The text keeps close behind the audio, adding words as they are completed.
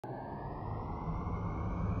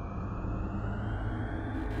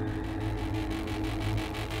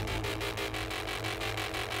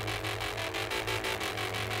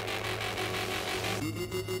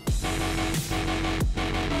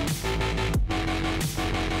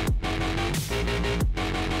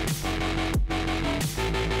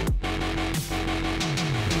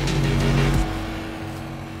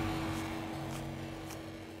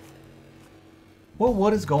Well,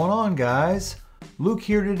 what is going on, guys? Luke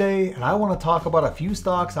here today, and I want to talk about a few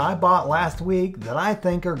stocks I bought last week that I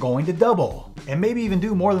think are going to double, and maybe even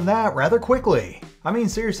do more than that rather quickly. I mean,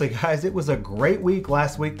 seriously guys, it was a great week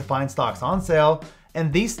last week to find stocks on sale,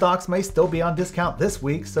 and these stocks may still be on discount this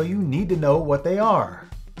week, so you need to know what they are.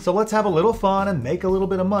 So let's have a little fun and make a little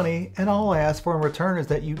bit of money, and all I ask for in return is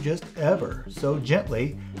that you just ever so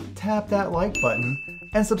gently tap that like button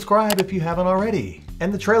and subscribe if you haven't already.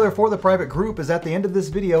 And the trailer for the private group is at the end of this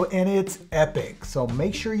video, and it's epic, so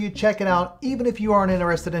make sure you check it out even if you aren't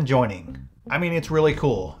interested in joining. I mean, it's really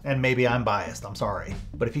cool, and maybe I'm biased, I'm sorry.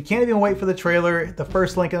 But if you can't even wait for the trailer, the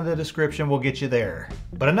first link in the description will get you there.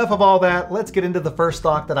 But enough of all that, let's get into the first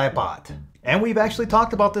stock that I bought. And we've actually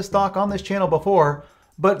talked about this stock on this channel before,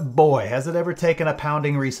 but boy, has it ever taken a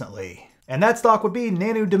pounding recently. And that stock would be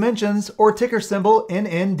Nano Dimensions, or ticker symbol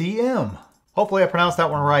nndm. Hopefully I pronounced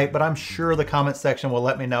that one right, but I'm sure the comment section will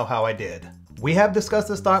let me know how I did. We have discussed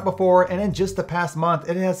this stock before, and in just the past month,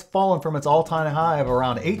 it has fallen from its all-time high of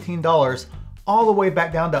around $18 all the way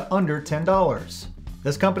back down to under $10.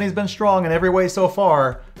 This company's been strong in every way so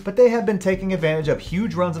far, but they have been taking advantage of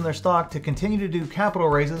huge runs in their stock to continue to do capital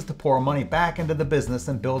raises to pour money back into the business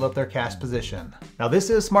and build up their cash position. Now this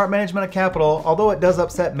is smart management of capital, although it does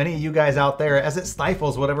upset many of you guys out there as it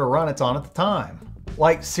stifles whatever run it's on at the time.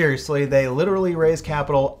 Like seriously, they literally raise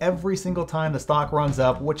capital every single time the stock runs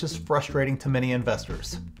up, which is frustrating to many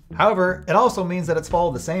investors. However, it also means that it's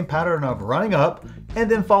followed the same pattern of running up and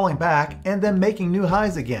then falling back and then making new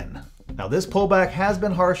highs again. Now this pullback has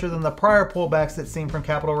been harsher than the prior pullbacks it's seen from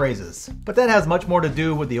capital raises, but that has much more to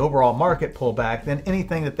do with the overall market pullback than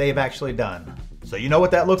anything that they've actually done. So you know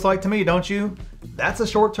what that looks like to me, don't you? That's a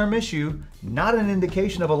short-term issue, not an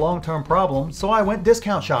indication of a long-term problem, so I went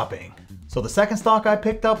discount shopping. So the second stock I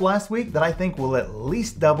picked up last week that I think will at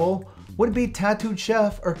least double would be Tattooed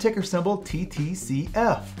Chef, or ticker symbol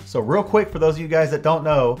ttcf. So real quick, for those of you guys that don't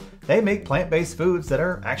know, they make plant-based foods that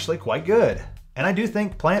are actually quite good. And I do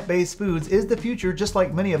think plant-based foods is the future, just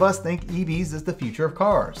like many of us think EVs is the future of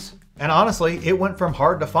cars. And honestly, it went from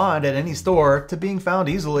hard to find at any store to being found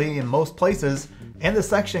easily in most places, and the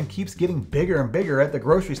section keeps getting bigger and bigger at the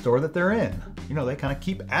grocery store that they're in. You know, they kind of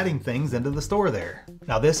keep adding things into the store there.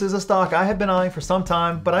 Now this is a stock I have been eyeing for some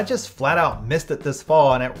time, but I just flat out missed it this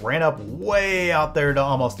fall, and it ran up way out there to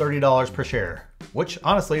almost $30 per share, which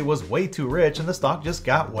honestly was way too rich, and the stock just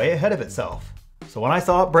got way ahead of itself. So when I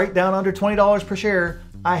saw it break down under $20 per share,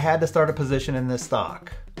 I had to start a position in this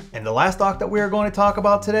stock. And the last stock that we are going to talk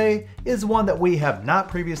about today is one that we have not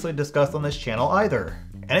previously discussed on this channel either.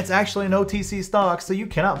 And it's actually an OTC stock, so you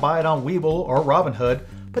cannot buy it on Webull or Robinhood,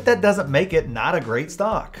 but that doesn't make it not a great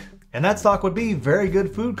stock. And that stock would be Very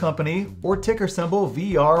Good Food Company, or ticker symbol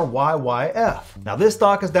vryyf. Now this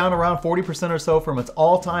stock is down around 40% or so from its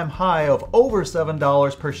all-time high of over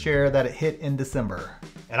 $7 per share that it hit in December.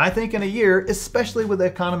 And I think in a year, especially with the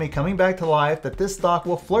economy coming back to life, that this stock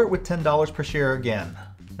will flirt with $10 per share again.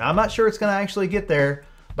 Now I'm not sure it's going to actually get there,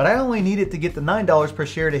 but I only need it to get to $9 per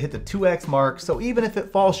share to hit the 2x mark, so even if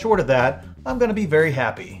it falls short of that, I'm going to be very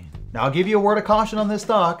happy. Now I'll give you a word of caution on this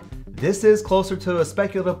stock. This is closer to a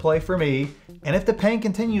speculative play for me, and if the pain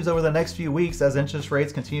continues over the next few weeks as interest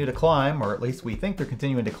rates continue to climb, or at least we think they're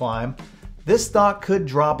continuing to climb, this stock could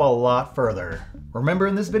drop a lot further. Remember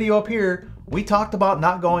in this video up here, we talked about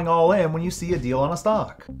not going all in when you see a deal on a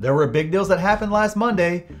stock. There were big deals that happened last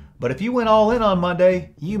Monday, but if you went all in on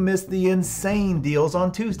Monday, you missed the insane deals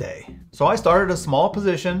on Tuesday. So I started a small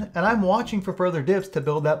position, and I'm watching for further dips to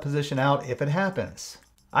build that position out if it happens.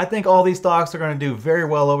 I think all these stocks are going to do very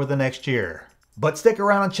well over the next year. But stick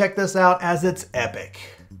around and check this out, as it's epic.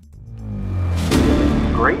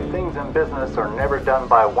 Great things in business are never done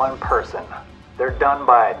by one person. They're done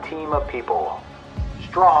by a team of people.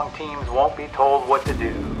 Strong teams won't be told what to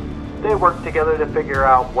do. They work together to figure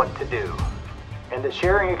out what to do. In the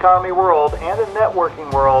sharing economy world and the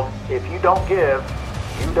networking world, if you don't give,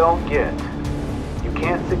 you don't get. You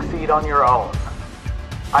can't succeed on your own.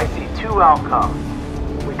 I see two outcomes.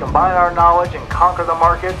 We combine our knowledge and conquer the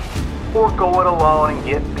market, or go it alone and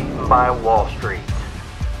get beaten by Wall Street.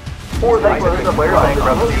 Or they learn the players on the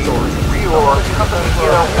real company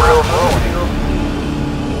get a real